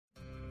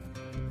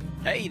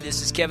Hey,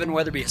 this is Kevin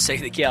Weatherby at Say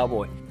the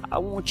Cowboy. I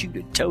want you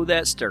to toe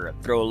that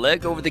stirrup, throw a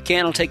leg over the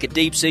cantle, take a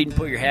deep seat, and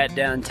put your hat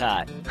down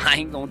tight. I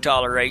ain't gonna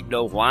tolerate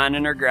no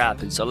whining or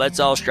griping, so let's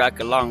all strike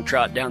a long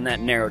trot down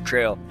that narrow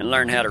trail and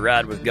learn how to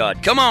ride with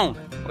God. Come on!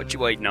 What you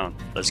waiting on?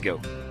 Let's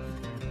go.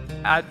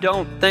 I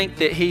don't think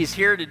that he's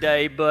here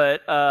today,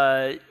 but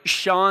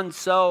Sean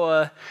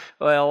Soa,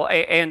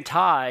 and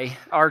Ty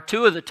are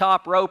two of the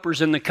top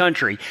ropers in the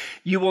country.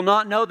 You will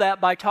not know that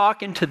by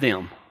talking to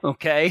them.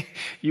 Okay?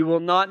 You will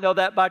not know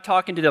that by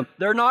talking to them.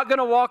 They're not going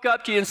to walk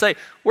up to you and say,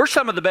 we're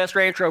some of the best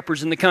ranch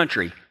ropers in the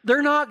country.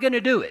 They're not going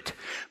to do it.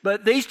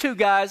 But these two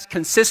guys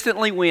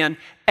consistently win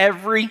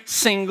every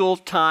single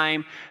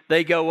time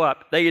they go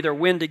up. They either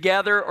win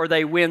together or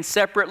they win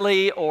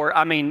separately, or,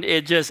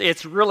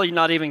 it's really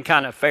not even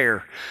kind of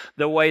fair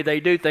the way they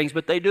do things,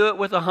 but they do it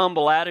with a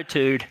humble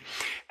attitude.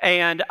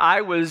 And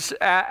I was,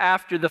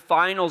 after the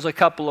finals a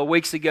couple of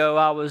weeks ago,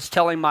 I was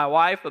telling my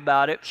wife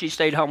about it. She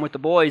stayed home with the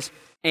boys.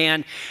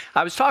 And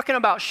I was talking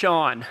about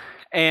Sean,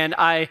 and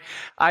I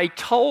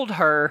told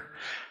her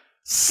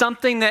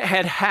something that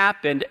had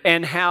happened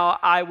and how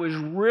I was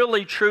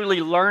really, truly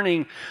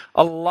learning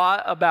a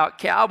lot about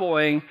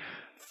cowboying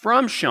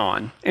from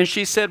Sean. And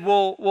she said,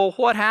 well,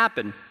 what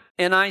happened?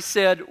 And I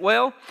said,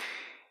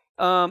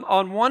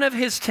 on one of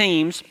his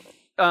teams,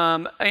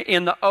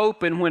 in the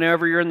open,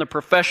 whenever you're in the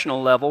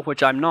professional level,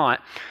 which I'm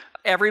not,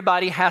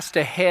 everybody has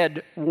to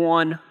head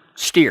one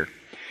steer.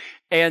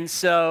 And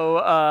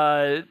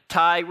so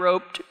Ty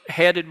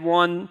headed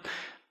one,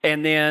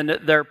 and then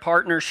their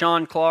partner,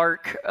 Sean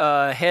Clark,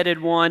 headed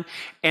one.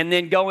 And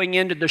then going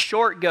into the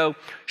short go,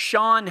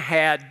 Sean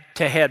had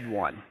to head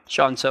one,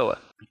 Sean Soa.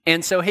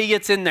 And so he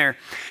gets in there.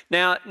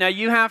 Now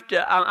you have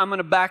to, I'm going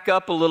to back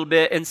up a little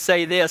bit and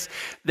say this,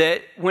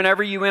 that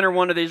whenever you enter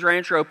one of these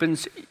ranch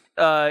ropings,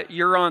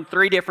 you're on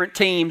 3 different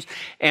teams,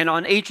 and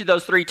on each of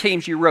those 3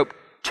 teams, you rope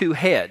 2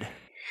 head.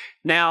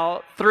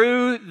 Now,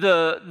 through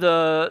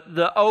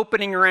the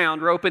opening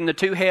round, roping the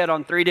 2 head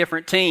on 3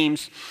 different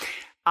teams,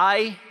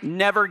 I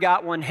never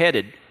got one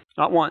headed,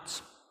 not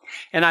once.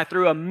 And I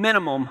threw a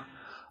minimum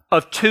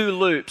of 2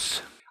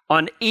 loops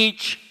on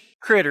each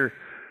critter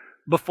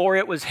before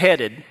it was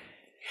headed.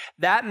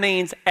 That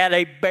means at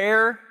a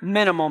bare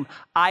minimum,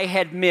 I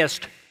had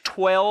missed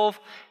 12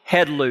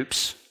 head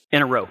loops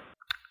in a row.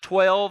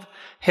 12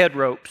 head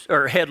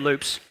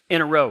loops in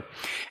a row.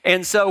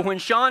 And so when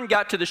Sean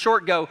got to the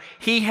short go,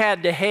 he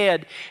had to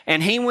head,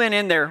 and he went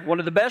in there, one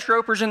of the best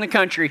ropers in the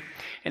country,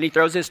 and he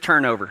throws his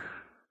turnover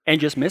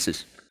and just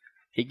misses.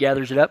 He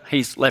gathers it up.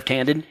 He's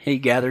left-handed. He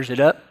gathers it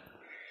up.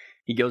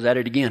 He goes at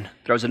it again,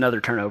 throws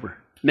another turnover.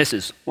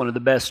 Misses, one of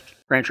the best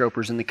ranch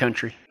ropers in the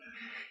country.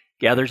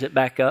 Gathers it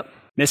back up,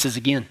 misses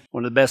again,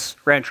 one of the best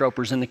ranch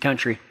ropers in the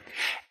country.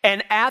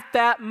 And at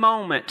that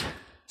moment,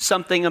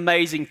 something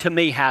amazing to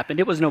me happened.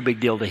 It was no big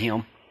deal to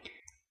him.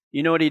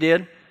 You know what he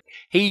did?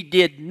 He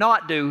did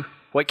not do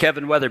what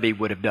Kevin Weatherby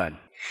would have done.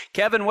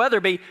 Kevin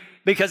Weatherby,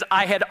 because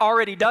I had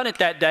already done it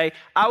that day,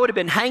 I would have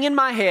been hanging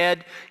my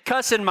head,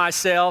 cussing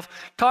myself,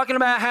 talking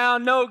about how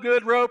no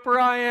good roper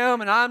I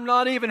am, and I'm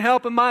not even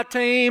helping my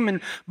team,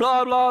 and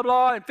blah, blah,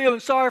 blah, and feeling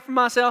sorry for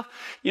myself.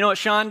 You know what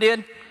Sean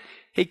did?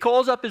 He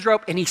coils up his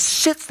rope, and he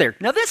sits there.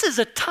 Now, this is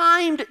a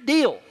timed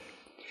deal.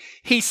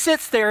 He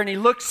sits there, and he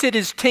looks at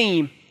his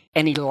team,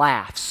 and he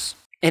laughs.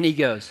 And he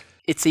goes,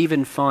 it's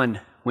even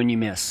fun when you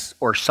miss,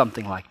 or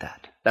something like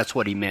that. That's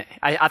what he meant.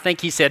 I think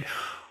he said,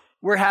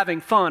 we're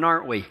having fun,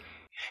 aren't we?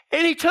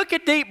 And he took a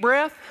deep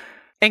breath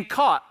and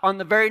caught on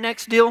the very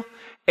next deal.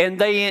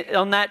 And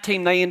on that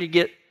team, they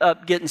ended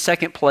up getting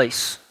second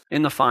place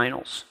in the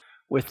finals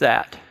with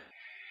that.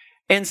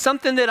 And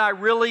something that I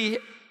really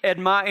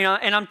admire,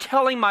 and I'm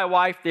telling my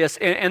wife this,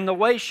 and the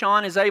way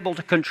Sean is able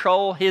to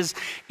control his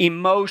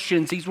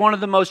emotions, he's one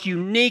of the most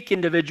unique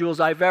individuals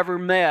I've ever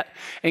met.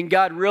 And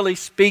God really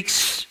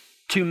speaks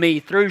to me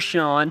through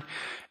Sean.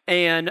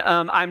 And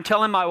I'm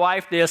telling my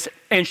wife this,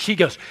 and she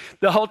goes,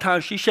 the whole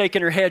time she's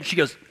shaking her head, she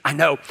goes, I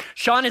know,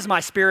 Sean is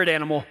my spirit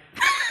animal.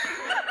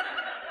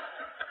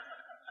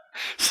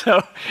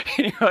 So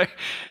anyway,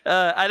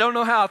 I don't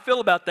know how I feel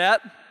about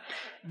that,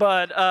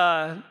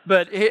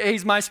 but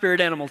he's my spirit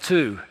animal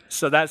too.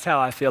 So that's how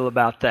I feel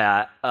about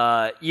that.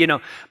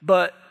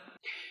 But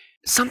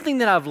something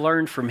that I've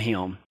learned from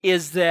him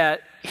is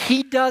that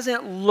he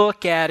doesn't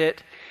look at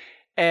it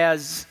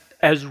as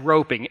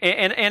roping.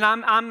 And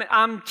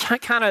I'm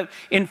kind of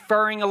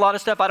inferring a lot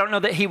of stuff. I don't know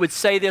that he would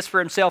say this for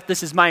himself.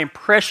 This is my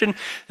impression.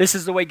 This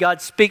is the way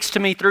God speaks to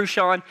me through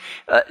Sean.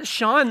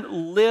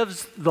 Sean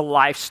lives the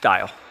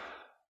lifestyle.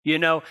 You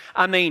know,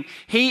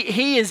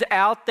 he is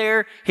out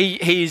there.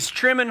 He's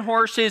trimming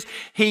horses.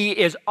 He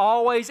is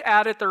always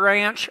out at the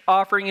ranch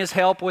offering his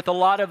help with a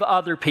lot of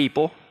other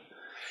people.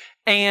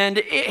 And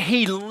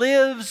he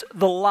lives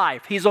the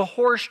life. He's a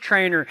horse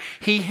trainer.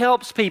 He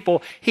helps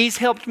people. He's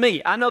helped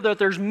me. I know that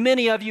there's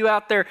many of you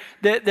out there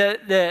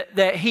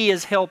that he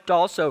has helped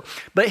also.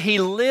 But he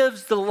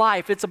lives the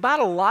life. It's about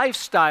a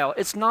lifestyle.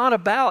 It's not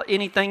about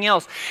anything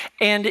else.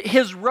 And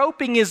his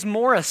roping is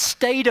more a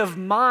state of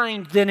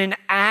mind than an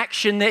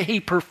action that he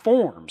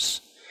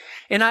performs.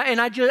 And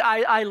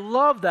I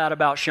love that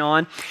about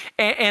Sean.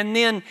 And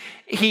then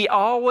he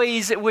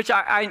always,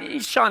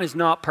 Sean is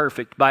not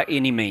perfect by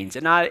any means.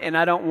 And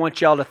I don't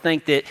want y'all to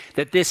think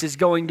that this is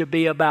going to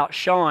be about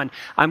Sean.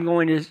 I'm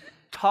going to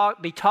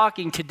be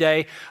talking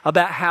today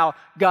about how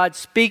God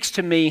speaks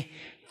to me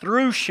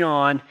through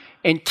Sean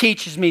and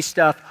teaches me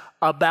stuff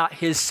about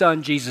his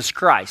son, Jesus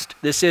Christ.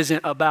 This isn't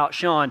about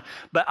Sean,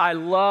 but I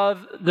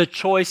love the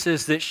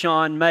choices that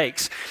Sean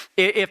makes.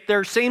 If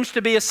there seems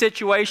to be a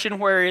situation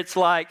where it's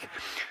like,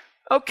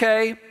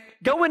 okay,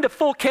 go into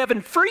full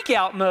Kevin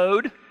freakout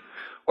mode,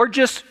 or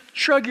just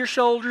shrug your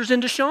shoulders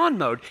into Sean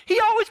mode. He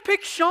always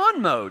picks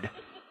Sean mode.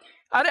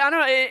 I don't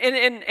know,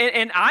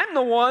 and I'm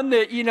the one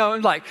that,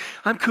 like,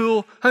 I'm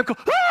cool.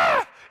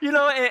 Ah!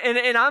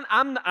 And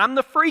I'm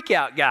the freak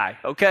out guy.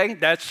 Okay,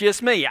 that's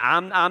just me.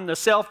 I'm the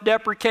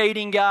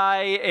self-deprecating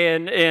guy,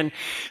 and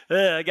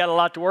I got a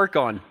lot to work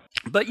on.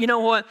 But you know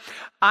what?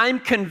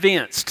 I'm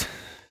convinced,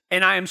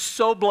 and I am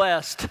so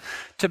blessed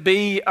to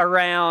be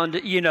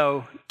around,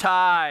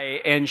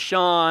 Ty and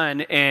Sean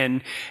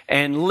and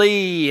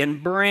Lee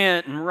and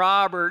Brent and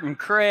Robert and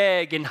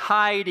Craig and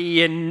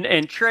Heidi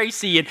and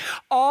Tracy and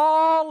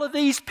all of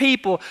these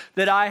people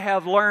that I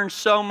have learned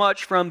so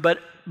much from. But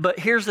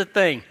here's the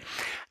thing.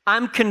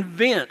 I'm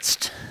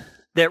convinced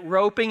that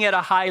roping at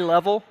a high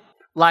level,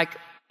 like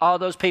all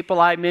those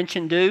people I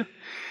mentioned do,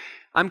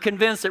 I'm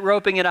convinced that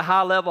roping at a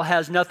high level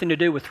has nothing to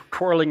do with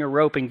twirling a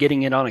rope and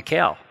getting it on a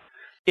cow.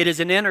 It is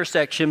an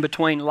intersection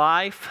between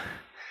life,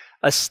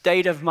 a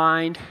state of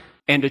mind,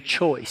 and a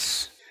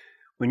choice.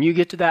 When you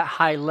get to that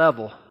high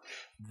level,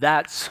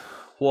 that's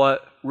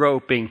what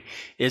roping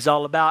is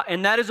all about.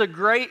 And that is a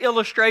great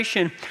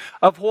illustration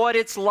of what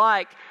it's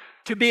like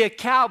to be a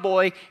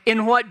cowboy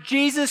in what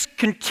Jesus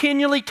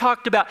continually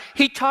talked about.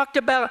 He talked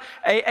about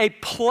a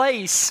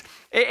place,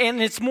 and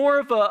it's more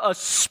of a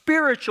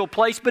spiritual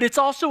place, but it's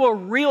also a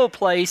real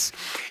place,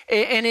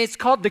 and it's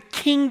called the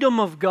kingdom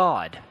of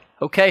God.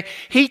 Okay?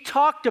 He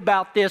talked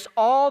about this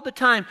all the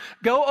time.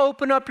 Go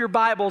open up your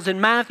Bibles in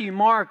Matthew,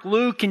 Mark,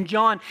 Luke, and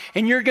John,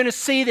 and you're going to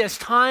see this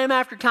time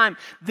after time.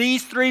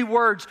 These three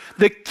words,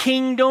 the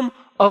kingdom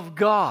of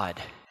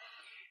God.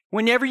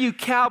 Whenever you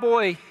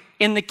cowboy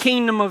in the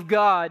kingdom of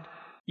God,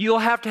 you'll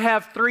have to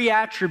have three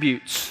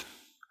attributes,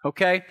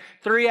 okay?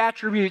 Three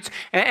attributes,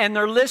 and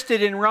they're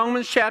listed in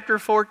Romans chapter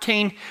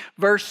 14,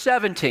 verse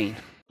 17.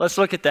 Let's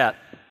look at that.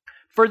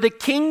 For the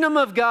kingdom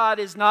of God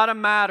is not a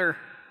matter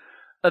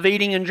of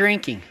eating and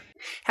drinking.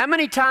 How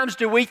many times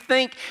do we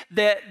think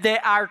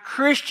that our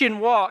Christian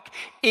walk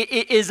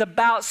is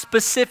about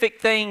specific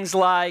things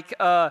like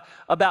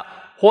about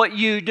what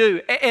you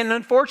do? And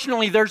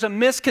unfortunately, there's a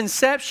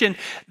misconception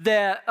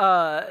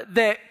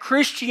that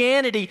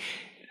Christianity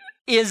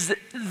is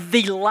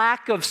the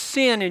lack of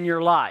sin in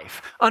your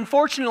life.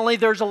 Unfortunately,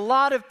 there's a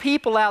lot of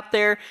people out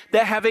there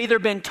that have either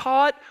been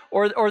taught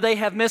or they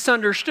have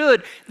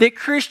misunderstood that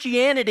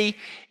Christianity,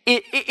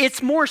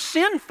 it's more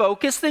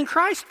sin-focused than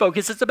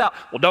Christ-focused. It's about,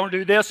 well, don't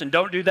do this and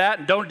don't do that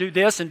and don't do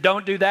this and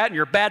don't do that, and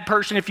you're a bad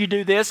person if you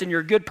do this and you're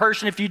a good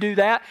person if you do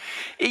that.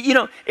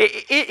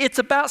 It's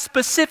about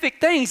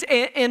specific things,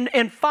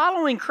 and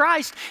following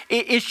Christ,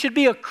 it should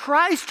be a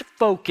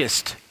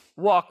Christ-focused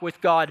walk with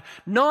God,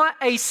 not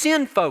a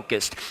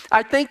sin-focused.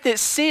 I think that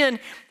sin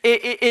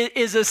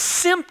is a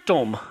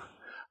symptom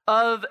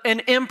of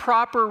an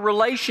improper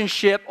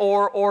relationship,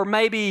 or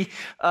maybe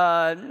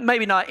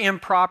not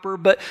improper,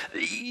 but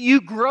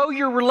you grow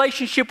your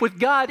relationship with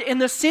God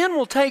and the sin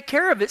will take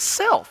care of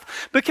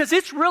itself, because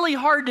it's really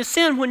hard to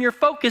sin when your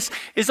focus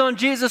is on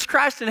Jesus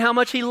Christ and how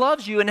much He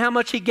loves you and how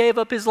much He gave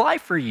up His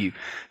life for you.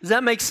 Does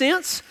that make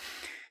sense?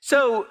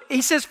 So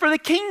he says, for the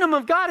kingdom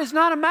of God is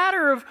not a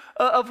matter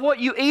of what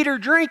you eat or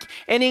drink.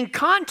 And in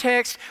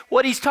context,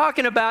 what he's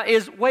talking about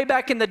is way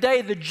back in the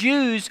day, the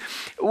Jews,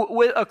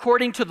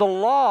 according to the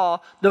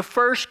law, the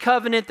first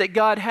covenant that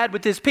God had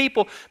with His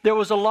people, there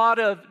was a lot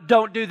of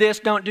don't do this,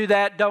 don't do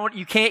that,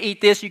 you can't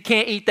eat this, you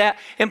can't eat that.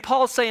 And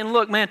Paul's saying,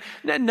 look, man,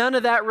 none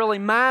of that really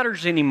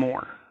matters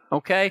anymore.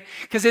 Okay?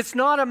 Because it's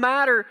not a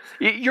matter,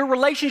 your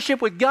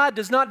relationship with God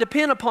does not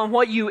depend upon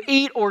what you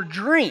eat or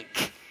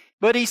drink.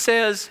 But he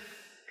says,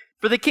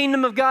 for the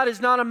kingdom of God is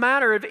not a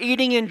matter of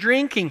eating and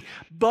drinking,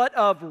 but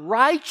of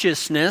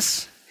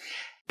righteousness,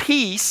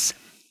 peace,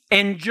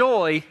 and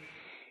joy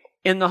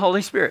in the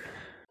Holy Spirit.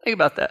 Think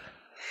about that.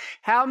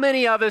 How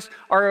many of us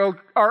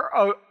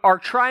are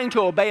trying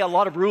to obey a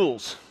lot of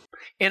rules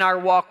in our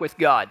walk with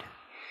God?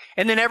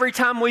 And then every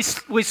time we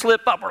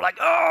slip up, we're like,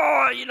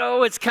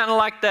 it's kind of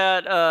like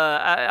that.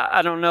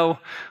 I don't know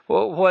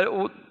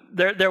what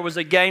there was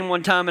a game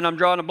one time, and I'm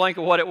drawing a blank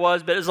of what it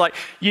was, but it's like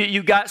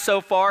you got so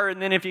far, and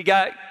then if you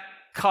got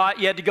caught,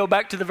 you had to go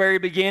back to the very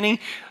beginning.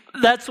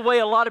 That's the way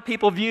a lot of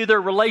people view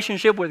their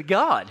relationship with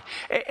God.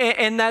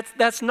 And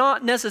that's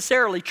not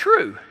necessarily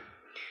true.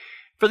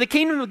 For the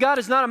kingdom of God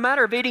is not a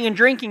matter of eating and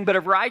drinking, but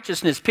of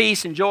righteousness,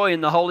 peace, and joy in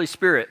the Holy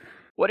Spirit.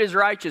 What is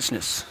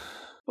righteousness?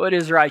 What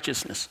is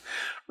righteousness?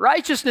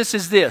 Righteousness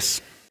is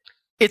this.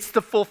 It's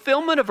the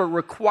fulfillment of a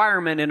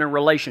requirement in a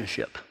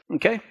relationship.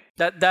 Okay?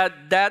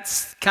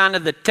 That's kind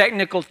of the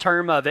technical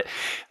term of it.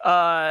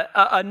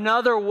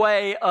 Another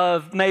way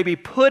of maybe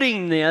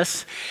putting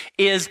this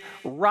is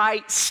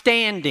right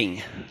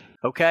standing.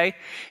 Okay?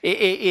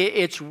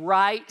 It's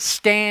right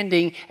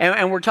standing,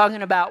 and we're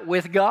talking about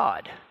with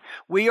God.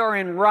 We are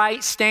in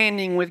right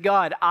standing with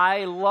God.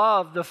 I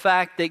love the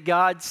fact that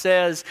God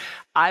says,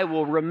 I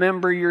will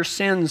remember your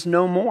sins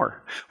no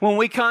more. When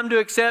we come to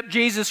accept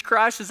Jesus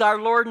Christ as our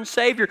Lord and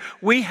Savior,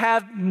 we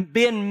have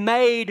been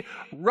made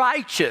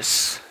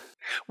righteous.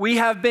 We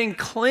have been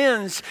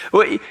cleansed.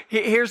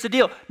 Here's the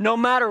deal. No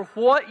matter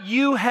what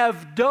you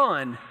have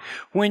done,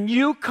 when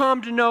you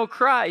come to know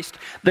Christ,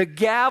 the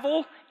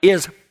gavel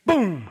is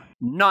boom,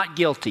 not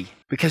guilty.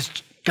 Because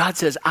God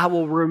says, I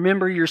will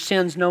remember your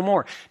sins no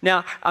more.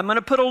 Now, I'm going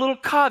to put a little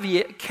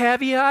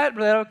caviar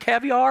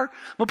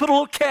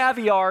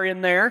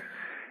in there,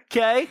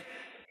 okay?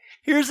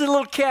 Here's a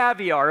little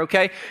caviar,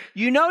 okay?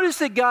 You notice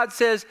that God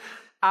says,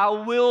 I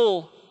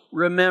will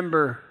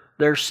remember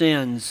their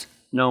sins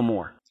no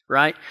more,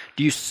 right?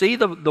 Do you see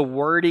the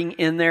wording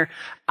in there?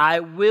 I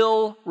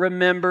will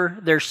remember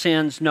their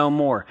sins no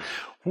more.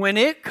 When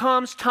it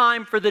comes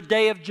time for the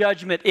day of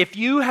judgment, if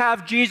you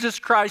have Jesus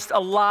Christ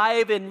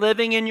alive and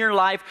living in your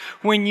life,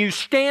 when you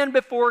stand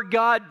before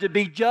God to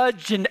be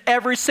judged, and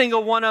every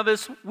single one of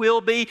us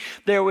will be,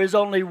 there is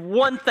only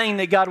one thing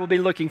that God will be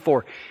looking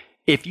for.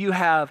 If you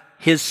have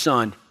His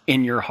Son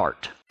in your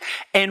heart.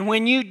 And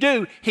when you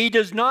do, He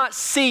does not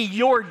see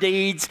your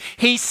deeds.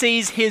 He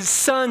sees His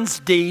Son's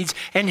deeds,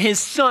 and His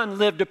Son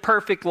lived a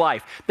perfect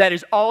life. That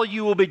is all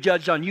you will be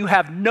judged on. You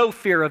have no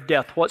fear of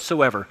death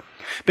whatsoever.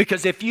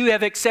 Because if you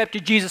have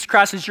accepted Jesus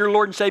Christ as your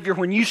Lord and Savior,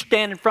 when you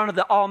stand in front of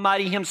the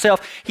Almighty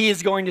Himself, He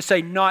is going to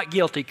say, not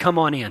guilty, come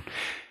on in.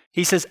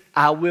 He says,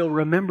 I will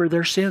remember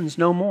their sins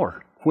no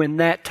more when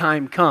that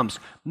time comes.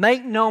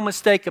 Make no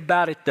mistake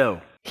about it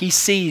though. He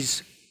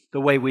sees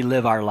the way we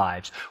live our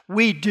lives.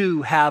 We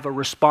do have a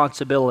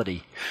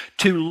responsibility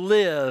to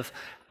live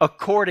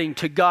according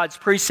to God's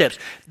precepts.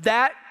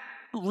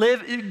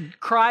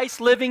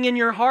 Christ living in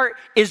your heart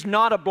is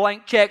not a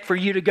blank check for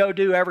you to go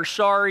do every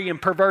sorry and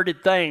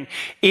perverted thing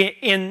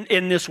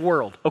in this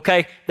world,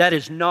 okay? That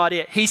is not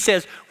it. He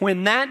says,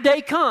 when that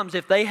day comes,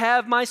 if they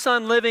have my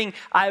Son living,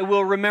 I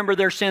will remember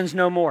their sins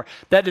no more.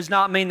 That does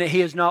not mean that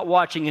He is not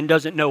watching and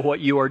doesn't know what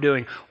you are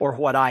doing or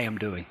what I am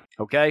doing,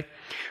 okay?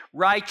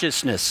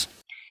 Righteousness.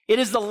 It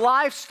is the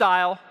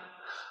lifestyle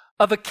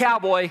of a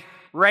cowboy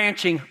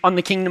ranching on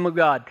the kingdom of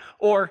God.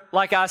 Or,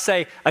 like I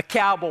say, a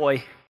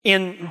cowboy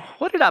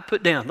what did I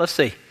put down? Let's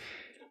see.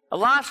 A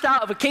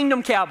lifestyle of a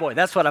kingdom cowboy.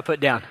 That's what I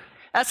put down.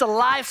 That's a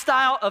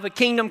lifestyle of a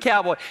kingdom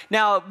cowboy.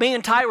 Now, me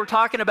and Ty were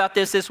talking about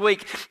this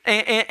week,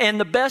 and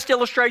the best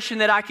illustration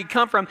that I could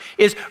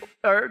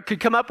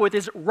come up with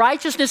is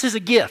righteousness is a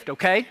gift,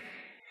 okay?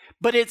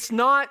 But it's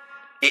not,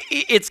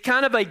 it's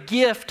kind of a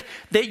gift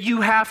that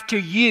you have to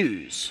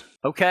use,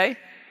 okay?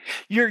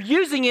 Your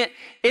using it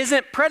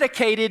isn't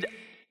predicated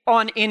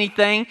on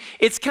anything.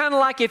 It's kind of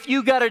like if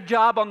you got a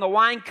job on the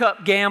Wine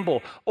Cup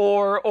Gamble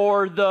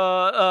or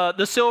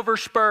the Silver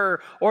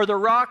Spur or the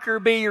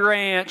Rockerbie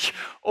Ranch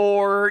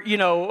or,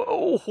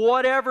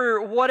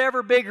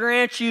 whatever big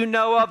ranch you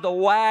know of, the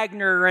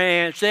Wagner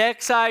Ranch, the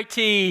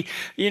XIT,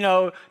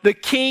 the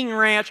King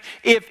Ranch.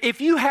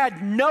 If you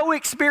had no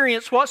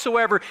experience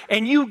whatsoever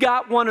and you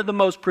got one of the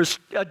most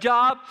a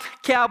job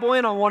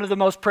cowboying on one of the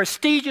most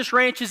prestigious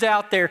ranches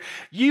out there,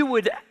 you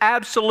would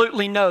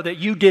absolutely know that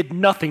you did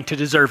nothing to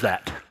deserve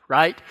that,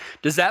 right?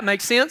 Does that make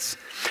sense?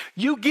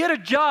 You get a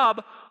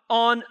job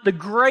on the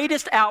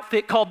greatest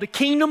outfit called the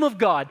Kingdom of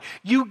God.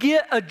 You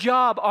get a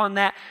job on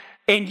that,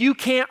 and you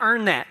can't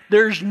earn that.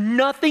 There's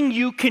nothing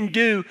you can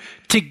do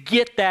to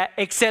get that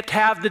except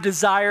have the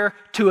desire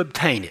to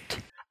obtain it.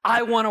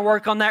 I want to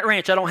work on that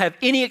ranch. I don't have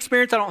any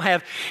experience.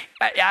 I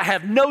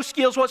have no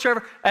skills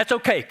whatsoever. That's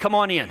okay. Come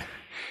on in.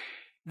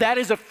 That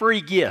is a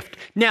free gift.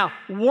 Now,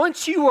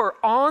 once you are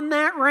on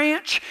that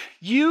ranch,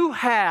 you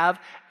have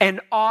an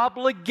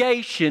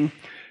obligation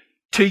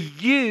to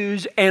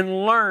use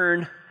and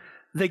learn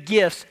the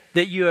gifts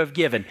that you have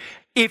given.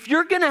 If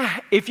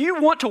you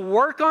want to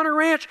work on a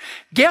ranch,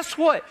 guess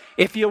what?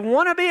 If you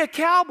want to be a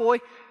cowboy,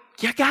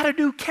 you got to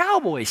do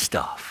cowboy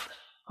stuff.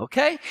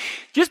 Okay?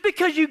 Just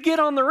because you get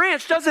on the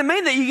ranch doesn't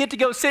mean that you get to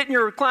go sit in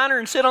your recliner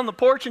and sit on the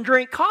porch and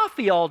drink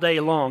coffee all day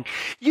long.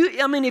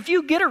 If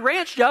you get a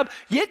ranch job,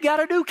 you got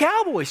to do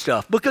cowboy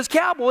stuff because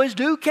cowboys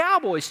do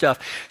cowboy stuff.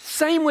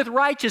 Same with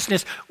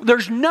righteousness.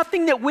 There's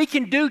nothing that we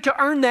can do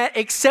to earn that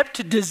except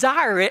to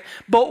desire it,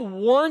 but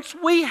once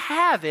we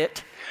have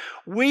it,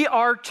 we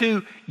are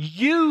to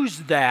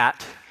use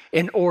that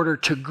in order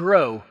to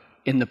grow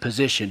in the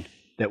position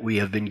that we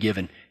have been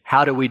given.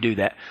 How do we do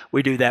that?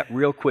 We do that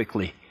real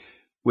quickly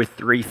with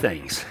three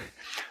things.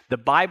 The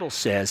Bible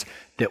says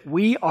that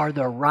we are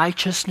the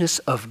righteousness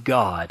of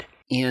God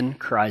in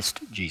Christ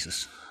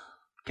Jesus.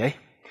 Okay?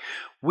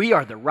 We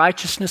are the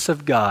righteousness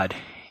of God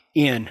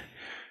in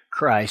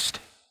Christ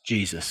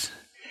Jesus.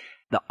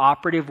 The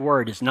operative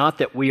word is not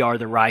that we are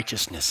the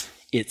righteousness.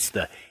 It's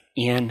the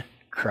in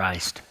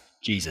Christ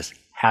Jesus.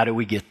 How do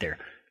we get there?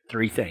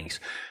 Three things.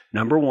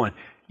 Number one,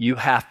 you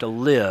have to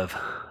live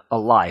a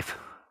life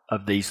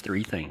of these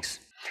three things.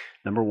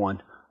 Number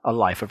one, a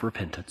life of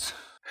repentance.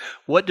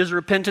 What does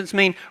repentance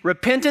mean?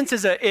 Repentance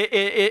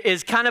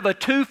is kind of a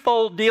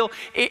twofold deal.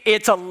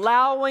 It's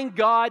allowing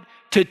God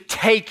to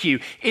take you.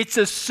 It's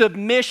a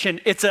submission.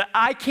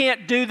 I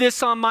can't do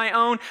this on my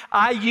own.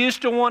 I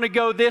used to want to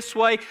go this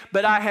way,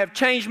 but I have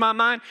changed my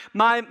mind.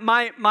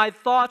 My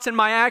thoughts and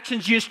my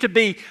actions used to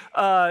be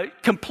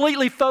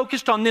completely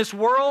focused on this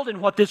world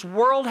and what this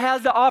world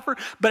has to offer,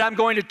 but I'm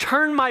going to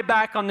turn my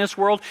back on this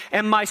world,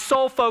 and my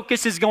sole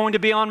focus is going to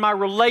be on my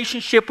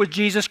relationship with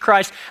Jesus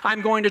Christ.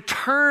 I'm going to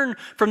turn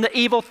from the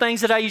evil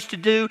things that I used to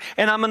do,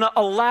 and I'm going to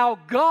allow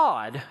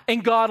God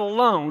and God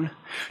alone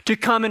to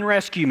come and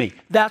rescue me.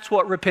 That's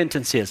what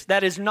repentance is.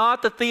 That is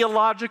not the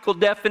theological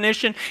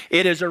definition.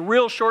 It is a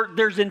real short,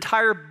 there's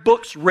entire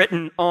books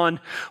written on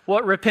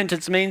what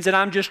repentance means, and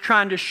I'm just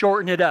trying to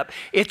shorten it up.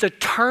 It's a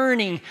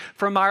turning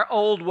from our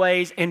old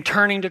ways and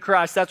turning to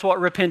Christ. That's what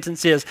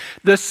repentance is.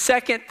 The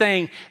second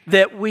thing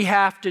that we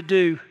have to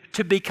do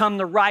to become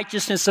the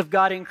righteousness of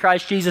God in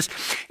Christ Jesus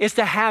is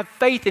to have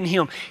faith in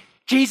Him.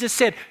 Jesus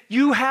said,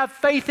 "You have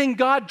faith in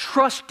God,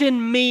 trust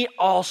in me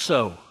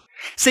also."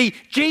 See,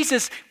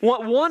 Jesus,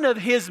 one of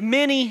His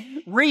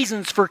many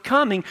reasons for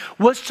coming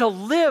was to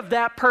live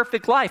that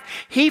perfect life.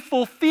 He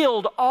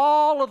fulfilled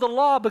all of the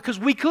law because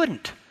we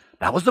couldn't.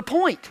 That was the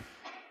point.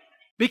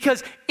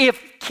 Because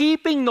if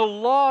keeping the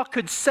law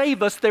could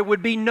save us, there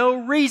would be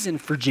no reason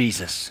for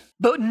Jesus.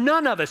 But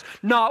none of us,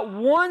 not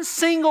one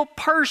single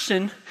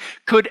person,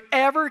 could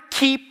ever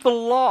keep the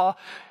law.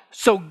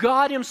 So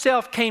God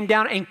Himself came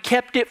down and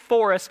kept it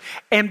for us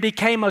and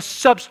became a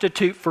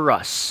substitute for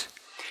us.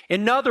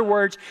 In other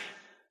words,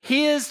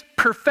 His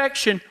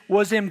perfection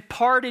was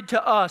imparted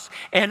to us,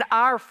 and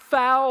our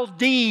foul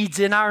deeds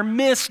and our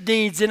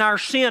misdeeds and our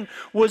sin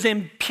was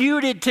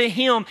imputed to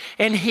Him.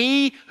 And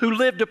He who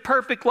lived a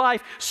perfect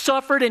life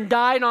suffered and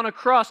died on a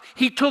cross.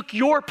 He took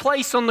your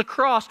place on the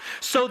cross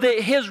so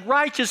that His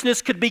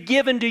righteousness could be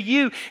given to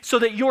you, so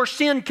that your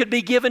sin could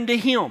be given to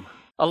Him.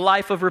 A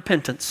life of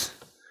repentance.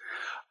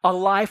 A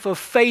life of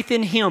faith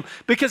in Him.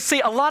 Because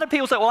see, a lot of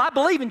people say, well, I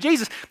believe in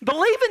Jesus.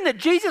 Believing that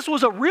Jesus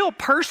was a real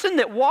person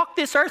that walked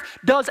this earth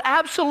does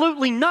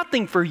absolutely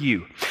nothing for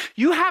you.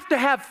 You have to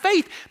have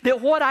faith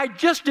that what I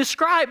just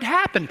described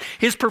happened.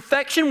 His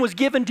perfection was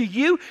given to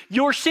you.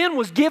 Your sin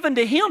was given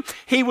to Him.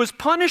 He was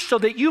punished so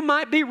that you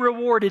might be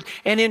rewarded.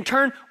 And in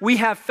turn, we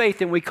have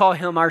faith and we call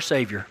Him our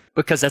Savior.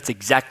 Because that's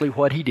exactly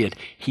what He did.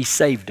 He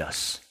saved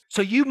us.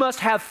 So you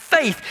must have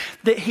faith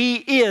that He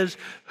is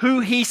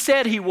who He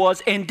said He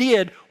was and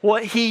did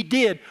what He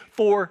did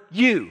for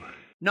you.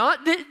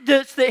 Not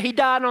that He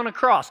died on a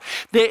cross.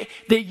 That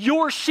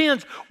your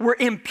sins were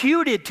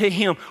imputed to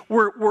Him.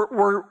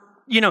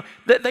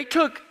 That they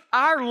took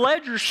our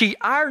ledger sheet,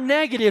 our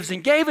negatives,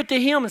 and gave it to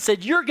Him and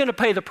said, you're going to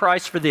pay the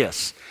price for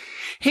this.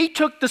 He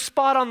took the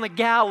spot on the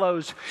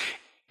gallows,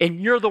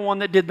 and you're the one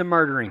that did the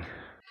murdering.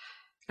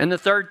 And the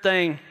third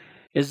thing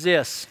is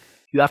this.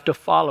 You have to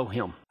follow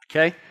Him,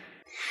 okay?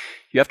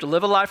 You have to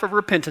live a life of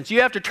repentance.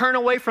 You have to turn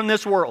away from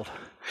this world.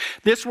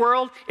 This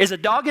world is a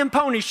dog and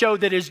pony show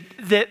that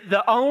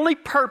the only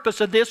purpose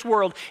of this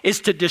world is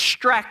to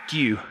distract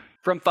you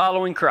from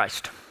following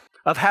Christ,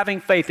 of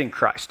having faith in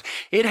Christ.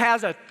 It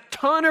has a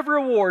ton of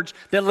rewards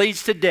that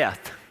leads to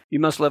death. You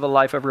must live a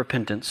life of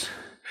repentance.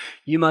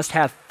 You must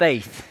have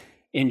faith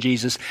in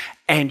Jesus,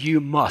 and you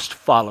must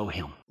follow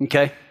Him,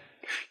 okay?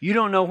 You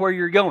don't know where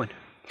you're going.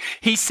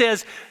 He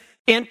says,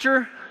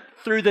 enter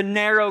through the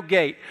narrow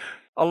gate,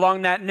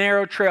 along that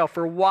narrow trail.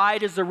 For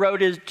wide is the road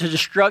to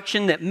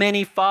destruction that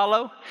many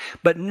follow,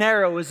 but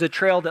narrow is the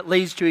trail that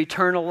leads to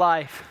eternal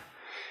life.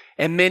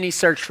 And many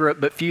search for it,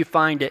 but few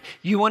find it.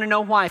 You want to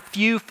know why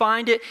few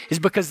find it? Is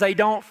because they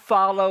don't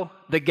follow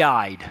the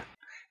guide.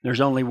 There's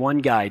only one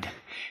guide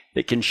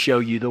that can show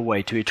you the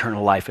way to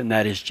eternal life, and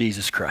that is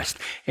Jesus Christ.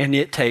 And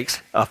it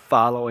takes a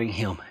following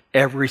Him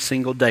every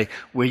single day.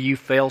 Will you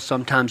fail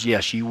sometimes?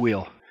 Yes, you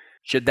will.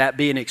 Should that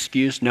be an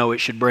excuse? No, it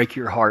should break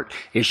your heart.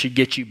 It should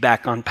get you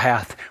back on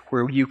path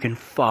where you can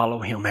follow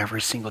Him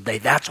every single day.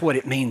 That's what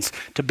it means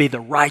to be the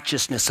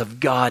righteousness of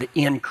God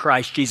in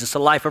Christ Jesus. A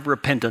life of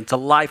repentance, a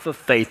life of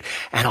faith,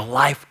 and a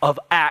life of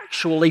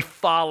actually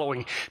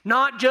following.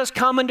 Not just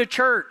coming to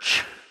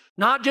church.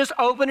 Not just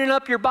opening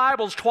up your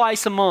Bibles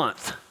twice a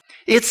month.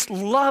 It's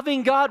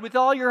loving God with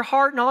all your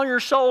heart and all your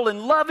soul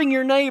and loving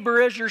your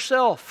neighbor as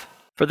yourself.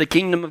 For the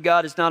kingdom of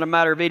God is not a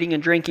matter of eating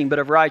and drinking, but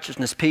of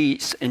righteousness,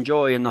 peace, and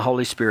joy in the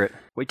Holy Spirit.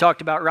 We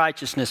talked about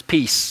righteousness,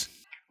 peace.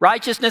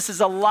 Righteousness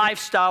is a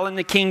lifestyle in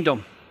the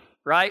kingdom,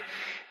 right?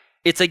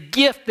 It's a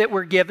gift that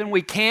we're given.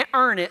 We can't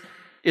earn it.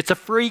 It's a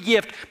free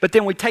gift, but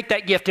then we take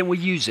that gift and we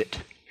use it.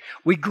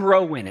 We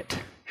grow in it.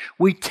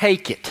 We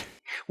take it.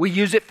 We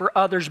use it for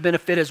others'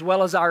 benefit as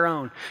well as our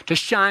own to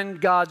shine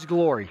God's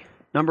glory.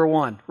 Number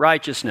one,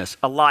 righteousness,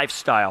 a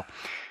lifestyle.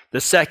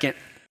 The second,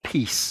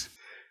 peace.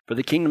 For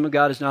the kingdom of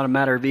God is not a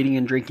matter of eating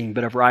and drinking,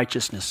 but of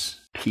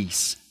righteousness,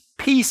 peace.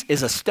 Peace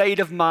is a state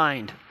of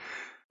mind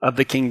of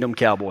the kingdom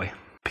cowboy.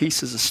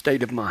 Peace is a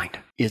state of mind.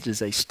 It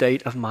is a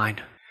state of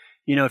mind.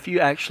 You know, if you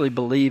actually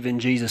believe in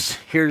Jesus,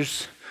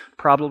 here's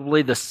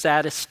probably the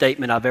saddest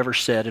statement I've ever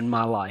said in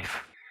my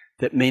life,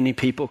 that many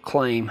people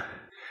claim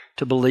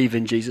to believe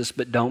in Jesus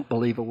but don't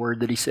believe a word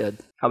that he said.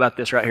 How about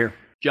this right here?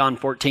 John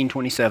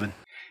 14:27.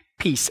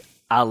 Peace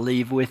I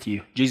leave with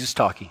you. Jesus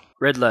talking.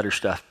 Red letter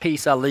stuff.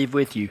 Peace I leave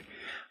with you.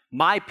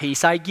 My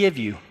peace I give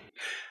you.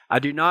 I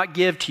do not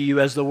give to you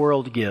as the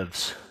world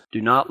gives.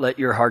 Do not let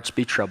your hearts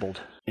be troubled,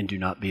 and do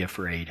not be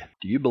afraid.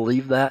 Do you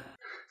believe that?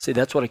 See,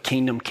 that's what a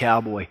kingdom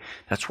cowboy,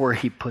 that's where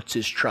he puts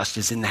his trust,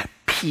 is in that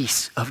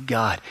peace of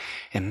God.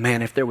 And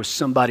man, if there was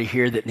somebody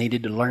here that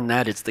needed to learn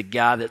that, it's the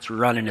guy that's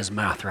running his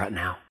mouth right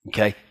now.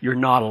 Okay? You're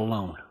not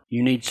alone.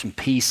 You need some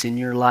peace in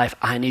your life.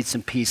 I need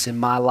some peace in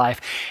my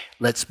life.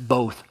 Let's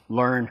both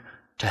learn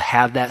to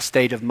have that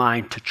state of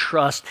mind, to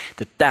trust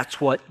that that's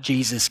what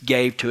Jesus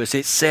gave to us.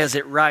 It says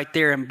it right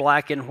there in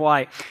black and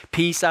white.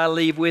 Peace I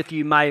leave with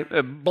you, my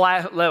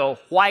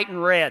white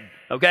and red,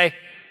 okay?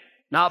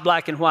 Not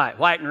black and white,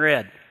 white and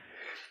red.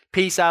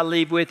 Peace I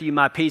leave with you,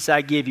 my peace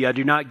I give you. I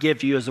do not give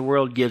to you as the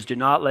world gives. Do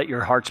not let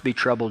your hearts be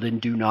troubled,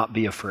 and do not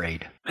be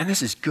afraid. And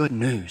this is good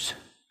news.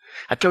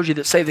 I told you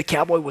that Save the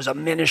Cowboy was a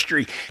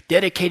ministry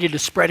dedicated to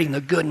spreading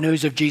the good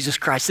news of Jesus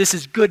Christ. This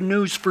is good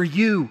news for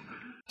you.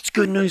 It's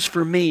good news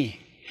for me.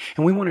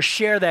 And we want to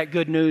share that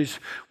good news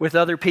with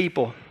other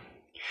people.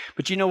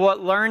 But you know what?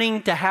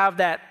 Learning to have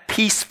that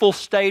peaceful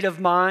state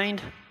of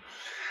mind,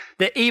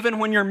 that even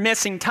when you're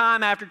missing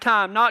time after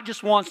time, not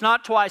just once,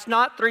 not twice,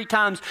 not 3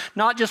 times,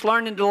 not just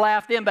learning to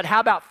laugh then, but how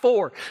about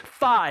 4,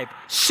 5,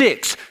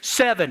 6,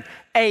 7,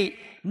 8,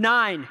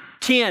 9,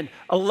 10,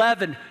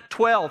 11,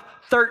 12,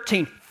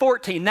 13,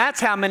 14. That's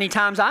how many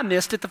times I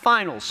missed at the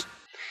finals.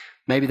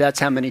 Maybe that's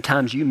how many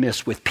times you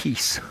missed with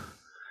peace.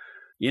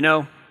 You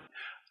know,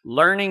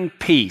 learning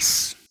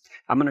peace,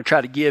 I'm going to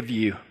try to give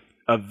you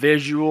a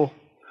visual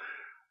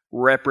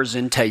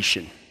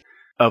representation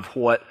of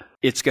what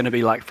it's going to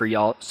be like for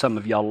y'all, some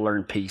of y'all to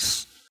learn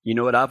peace. You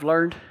know what I've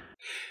learned?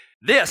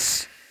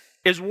 This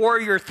is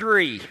Warrior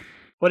 3.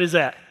 What is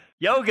that?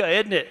 Yoga,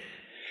 isn't it?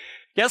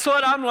 Guess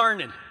what I'm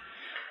learning?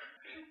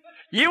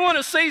 You want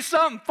to see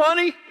something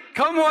funny?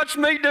 Come watch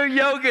me do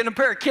yoga in a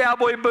pair of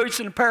cowboy boots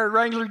and a pair of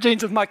Wrangler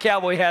jeans with my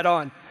cowboy hat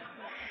on.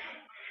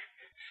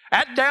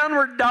 That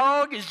downward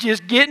dog is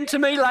just getting to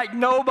me like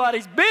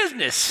nobody's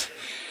business.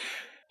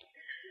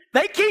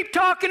 They keep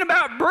talking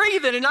about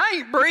breathing, and I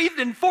ain't breathed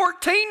in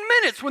 14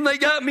 minutes when they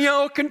got me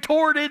all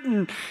contorted.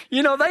 And,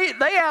 you know,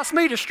 they asked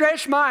me to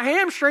stretch my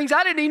hamstrings.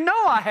 I didn't even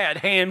know I had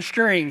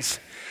hamstrings.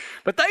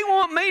 But they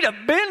want me to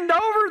bend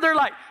over. They're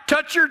like,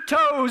 touch your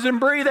toes and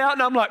breathe out.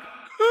 And I'm like,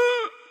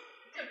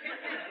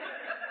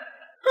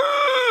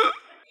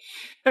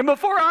 and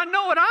before I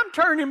know it, I'm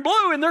turning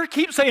blue, and they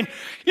keep saying,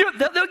 you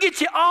know, they'll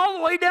get you all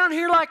the way down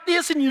here like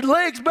this, and your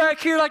legs back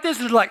here like this.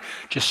 It's like,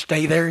 just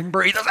stay there and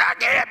breathe. I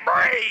can't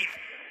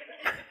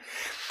breathe.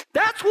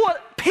 That's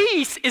what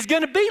peace is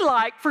going to be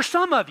like for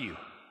some of you,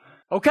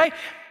 okay?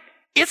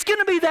 It's going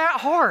to be that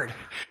hard.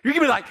 You're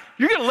going to be like,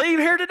 you're going to leave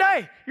here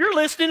today. You're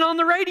listening on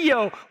the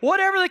radio,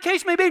 whatever the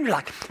case may be. And you're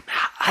like,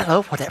 I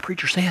love what that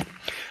preacher said.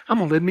 I'm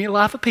going to live me a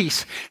life of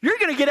peace. You're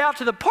going to get out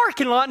to the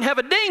parking lot and have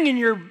a ding in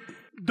your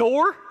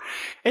door,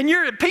 and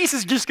your peace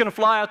is just going to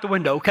fly out the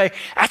window, okay?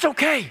 That's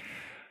okay.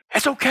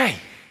 That's okay.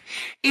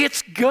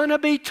 It's going to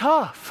be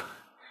tough.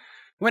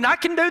 When I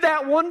can do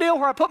that one deal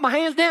where I put my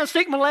hands down,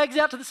 stick my legs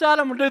out to the side,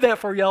 I'm going to do that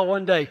for y'all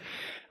one day.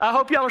 I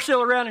hope y'all are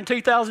still around in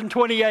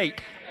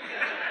 2028.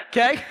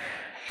 Okay?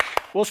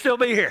 We'll still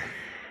be here.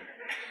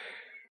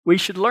 We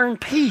should learn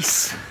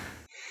peace.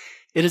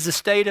 It is a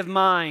state of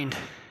mind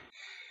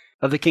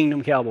of the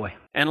kingdom cowboy.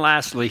 And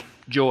lastly,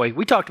 joy.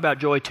 We talked about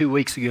joy 2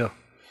 weeks ago.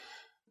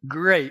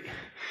 Great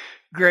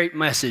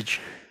message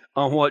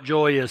on what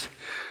joy is.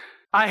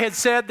 I had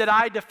said that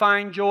I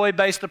define joy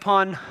based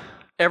upon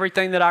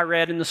everything that I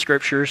read in the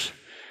scriptures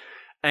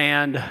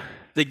and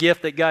the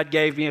gift that God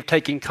gave me of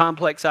taking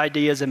complex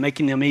ideas and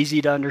making them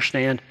easy to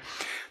understand.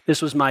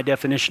 This was my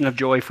definition of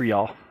joy for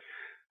y'all.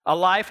 A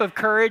life of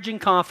courage and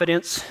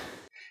confidence,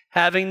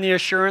 having the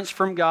assurance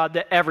from God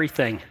that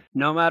everything,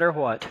 no matter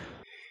what,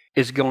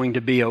 is going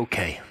to be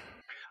okay.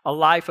 A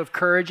life of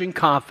courage and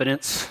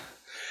confidence,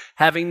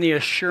 having the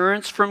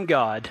assurance from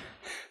God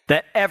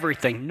that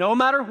everything, no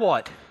matter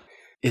what,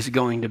 is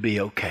going to be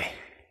okay.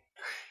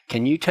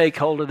 Can you take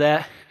hold of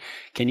that?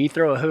 Can you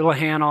throw a hula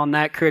hand on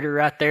that critter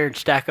right there and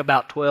stack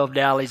about 12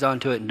 dallies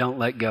onto it and don't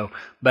let go?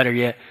 Better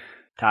yet,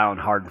 tie on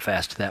hard and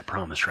fast to that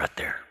promise right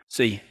there.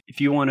 See, if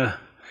you want a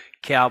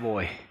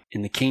cowboy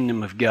in the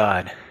kingdom of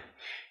God,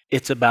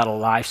 it's about a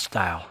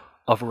lifestyle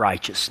of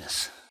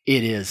righteousness.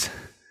 It is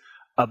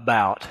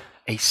about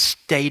a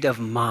state of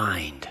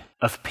mind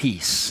of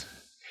peace.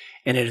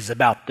 And it is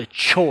about the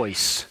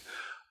choice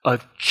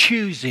of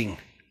choosing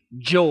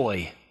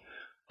joy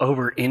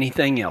over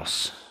anything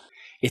else.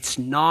 It's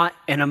not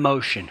an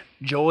emotion.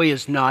 Joy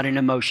is not an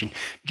emotion.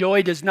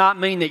 Joy does not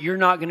mean that you're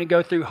not going to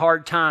go through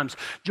hard times.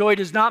 Joy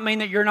does not mean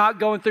that you're not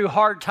going through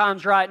hard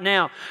times right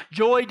now.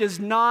 Joy does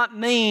not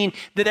mean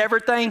that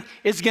everything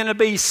is going to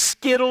be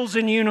Skittles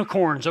and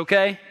unicorns,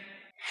 okay?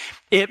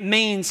 It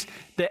means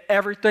that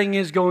everything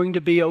is going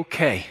to be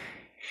okay.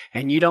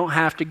 And you don't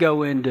have to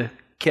go into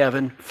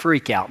Kevin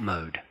freak out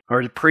mode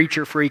or the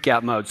preacher freak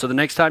out mode. So the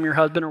next time your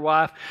husband or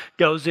wife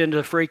goes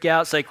into freak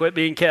out, say, quit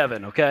being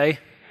Kevin, okay?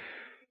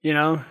 You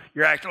know,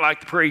 you're acting like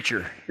the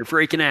preacher. You're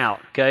freaking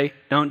out, okay?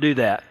 Don't do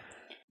that.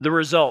 The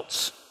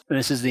results, and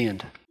this is the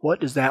end.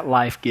 What does that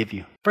life give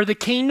you? For the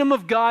kingdom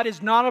of God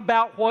is not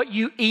about what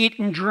you eat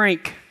and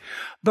drink,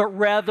 but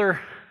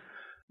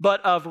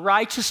of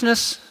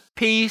righteousness,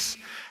 peace,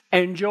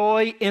 and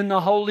joy in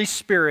the Holy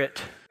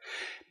Spirit.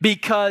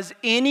 Because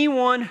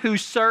anyone who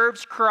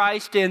serves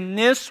Christ in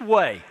this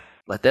way,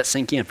 let that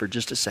sink in for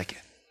just a second.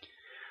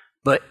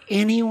 But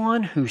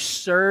anyone who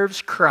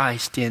serves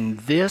Christ in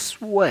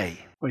this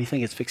way, what do you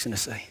think it's fixing to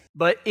say?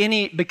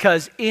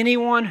 Because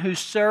anyone who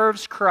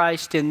serves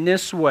Christ in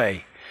this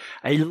way,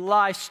 a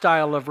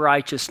lifestyle of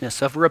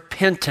righteousness, of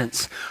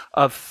repentance,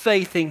 of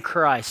faith in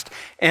Christ,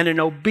 and an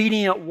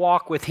obedient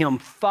walk with Him,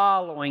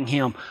 following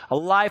Him, a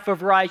life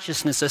of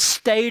righteousness, a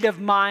state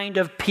of mind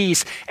of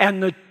peace,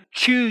 and the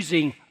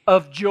choosing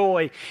of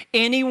joy.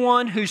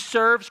 Anyone who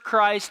serves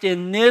Christ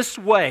in this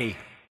way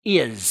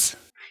is.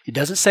 It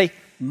doesn't say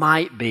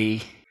might be.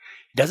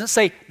 It doesn't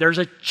say there's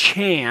a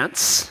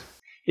chance.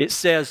 It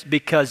says,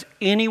 because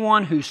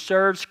anyone who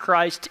serves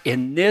Christ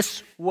in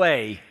this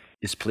way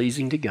is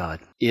pleasing to God,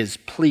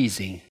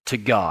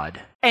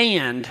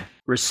 and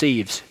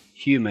receives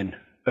human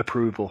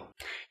approval.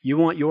 You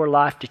want your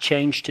life to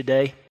change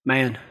today?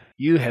 Man,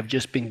 you have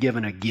just been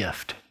given a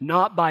gift,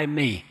 not by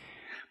me,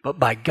 but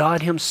by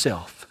God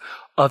Himself,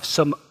 of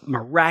some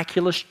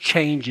miraculous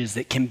changes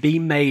that can be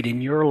made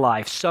in your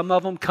life. Some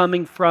of them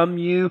coming from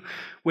you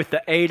with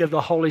the aid of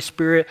the Holy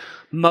Spirit.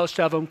 Most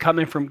of them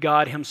coming from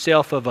God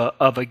Himself of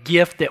a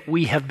gift that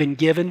we have been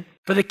given.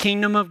 For the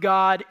kingdom of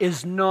God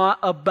is not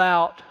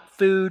about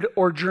food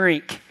or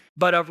drink,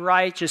 but of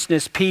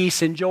righteousness,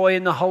 peace, and joy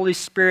in the Holy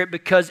Spirit,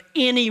 because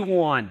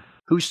anyone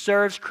who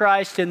serves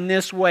Christ in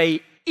this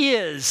way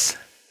is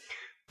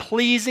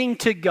pleasing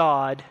to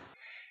God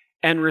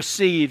and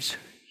receives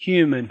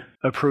human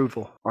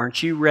approval.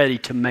 Aren't you ready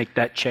to make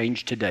that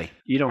change today?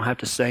 You don't have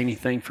to say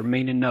anything for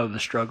me to know the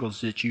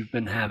struggles that you've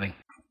been having.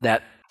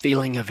 That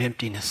feeling of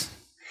emptiness,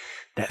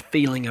 that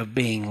feeling of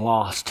being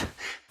lost,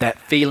 that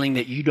feeling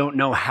that you don't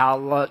know how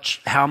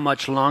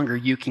much longer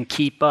you can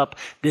keep up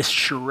this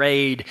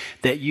charade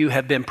that you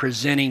have been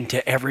presenting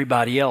to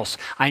everybody else.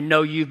 I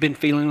know you've been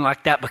feeling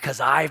like that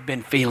because I've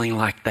been feeling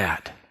like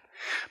that.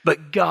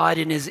 But God,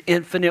 in His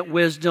infinite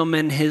wisdom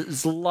and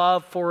His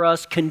love for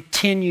us,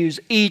 continues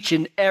each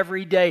and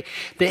every day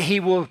that He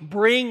will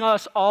bring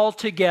us all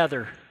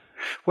together.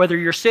 Whether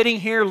you're sitting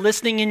here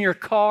listening in your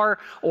car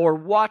or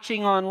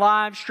watching on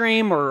live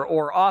stream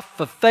or off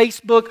of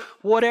Facebook,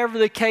 whatever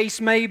the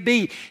case may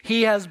be,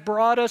 He has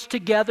brought us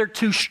together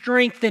to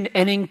strengthen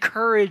and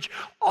encourage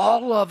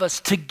all of us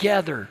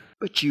together.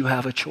 But you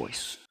have a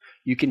choice.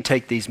 You can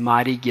take these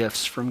mighty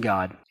gifts from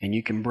God and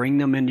you can bring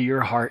them into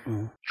your heart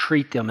and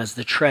treat them as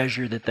the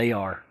treasure that they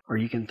are. Or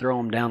you can throw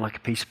them down like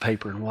a piece of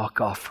paper and walk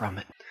off from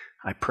it.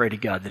 I pray to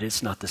God that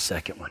it's not the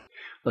second one.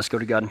 Let's go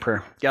to God in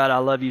prayer. God, I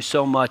love You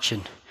so much,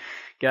 and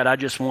God, I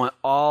just want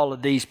all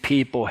of these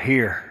people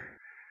here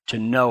to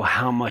know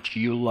how much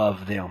You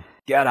love them.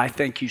 God, I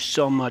thank You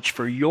so much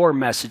for Your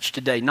message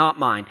today, not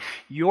mine.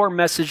 Your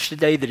message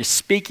today that is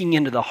speaking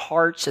into the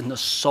hearts and the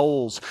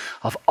souls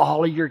of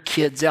all of Your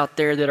kids out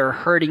there that are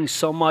hurting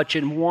so much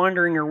and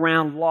wandering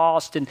around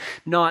lost and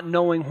not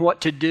knowing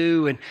what to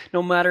do. And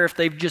no matter if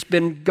they've just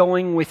been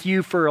going with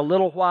You for a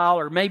little while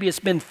or maybe it's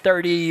been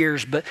 30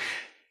 years, but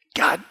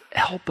God,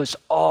 help us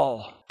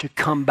all to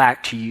come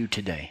back to You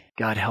today.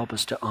 God, help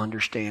us to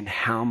understand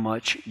how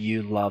much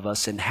You love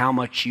us and how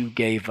much You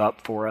gave up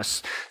for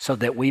us so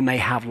that we may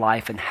have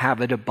life and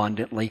have it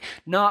abundantly,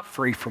 not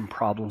free from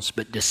problems,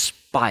 but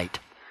despite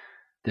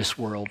this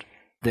world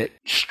that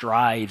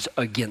strives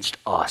against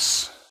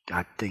us.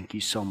 God, thank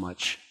You so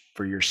much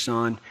for Your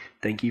Son.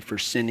 Thank You for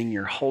sending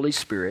Your Holy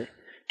Spirit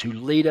to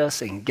lead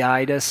us and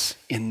guide us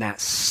in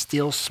that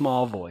still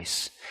small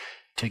voice,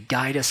 to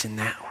guide us in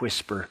that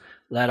whisper.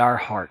 Let our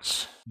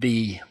hearts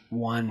be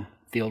one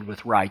filled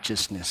with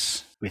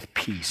righteousness, with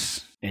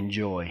peace and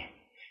joy.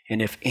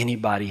 And if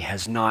anybody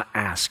has not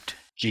asked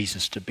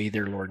Jesus to be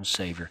their Lord and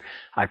Savior,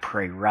 I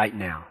pray right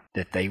now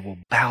that they will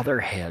bow their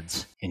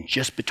heads, and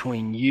just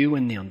between You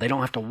and them, they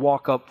don't have to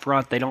walk up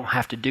front, they don't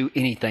have to do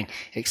anything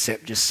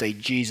except just say,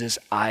 Jesus,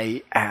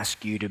 I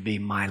ask You to be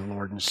my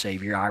Lord and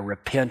Savior. I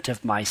repent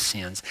of my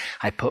sins.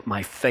 I put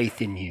my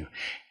faith in You.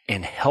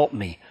 And help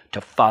me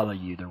to follow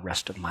You the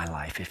rest of my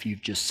life. If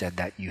you've just said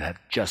that, you have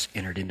just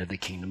entered into the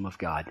kingdom of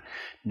God,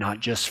 not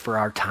just for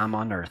our time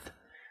on earth,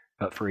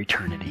 but for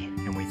eternity.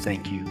 And we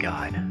thank You,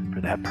 God,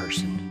 for that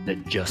person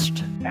that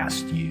just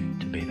asked You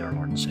to be their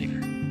Lord and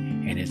Savior.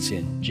 And it's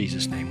in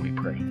Jesus' name we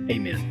pray.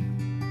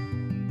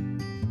 Amen.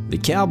 The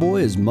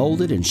cowboy has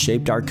molded and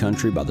shaped our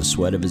country by the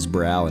sweat of his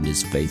brow and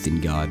his faith in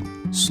God.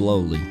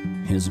 Slowly,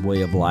 his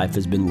way of life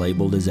has been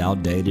labeled as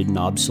outdated and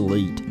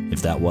obsolete.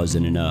 If that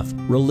wasn't enough,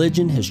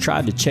 religion has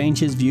tried to change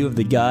his view of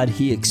the God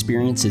he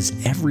experiences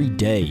every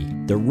day.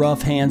 The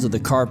rough hands of the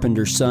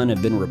carpenter's son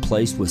have been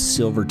replaced with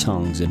silver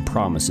tongues and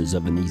promises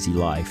of an easy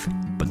life.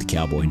 But the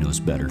cowboy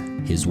knows better.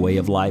 His way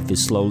of life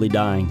is slowly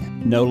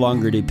dying. No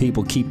longer do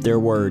people keep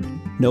their word.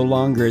 No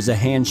longer is a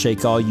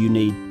handshake all you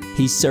need.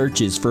 He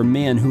searches for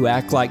men who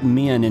act like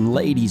men and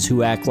ladies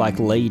who act like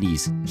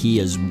ladies. He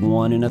is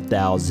 1 in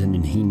 1,000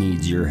 and he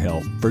needs your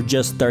help. For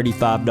just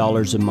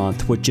 $35 a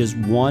month, which is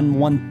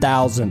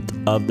 1/1,000th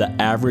of the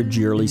average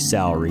yearly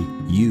salary,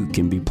 you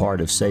can be part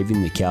of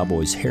saving the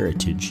cowboy's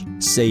heritage,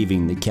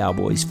 saving the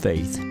cowboy's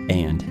faith,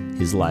 and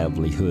his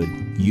livelihood.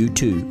 You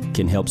too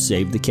can help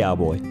save the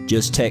cowboy.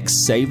 Just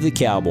text Save the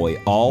Cowboy,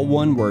 all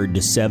one word,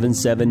 to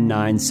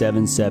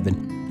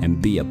 77977 and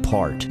be a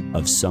part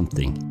of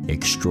something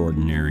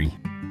extraordinary.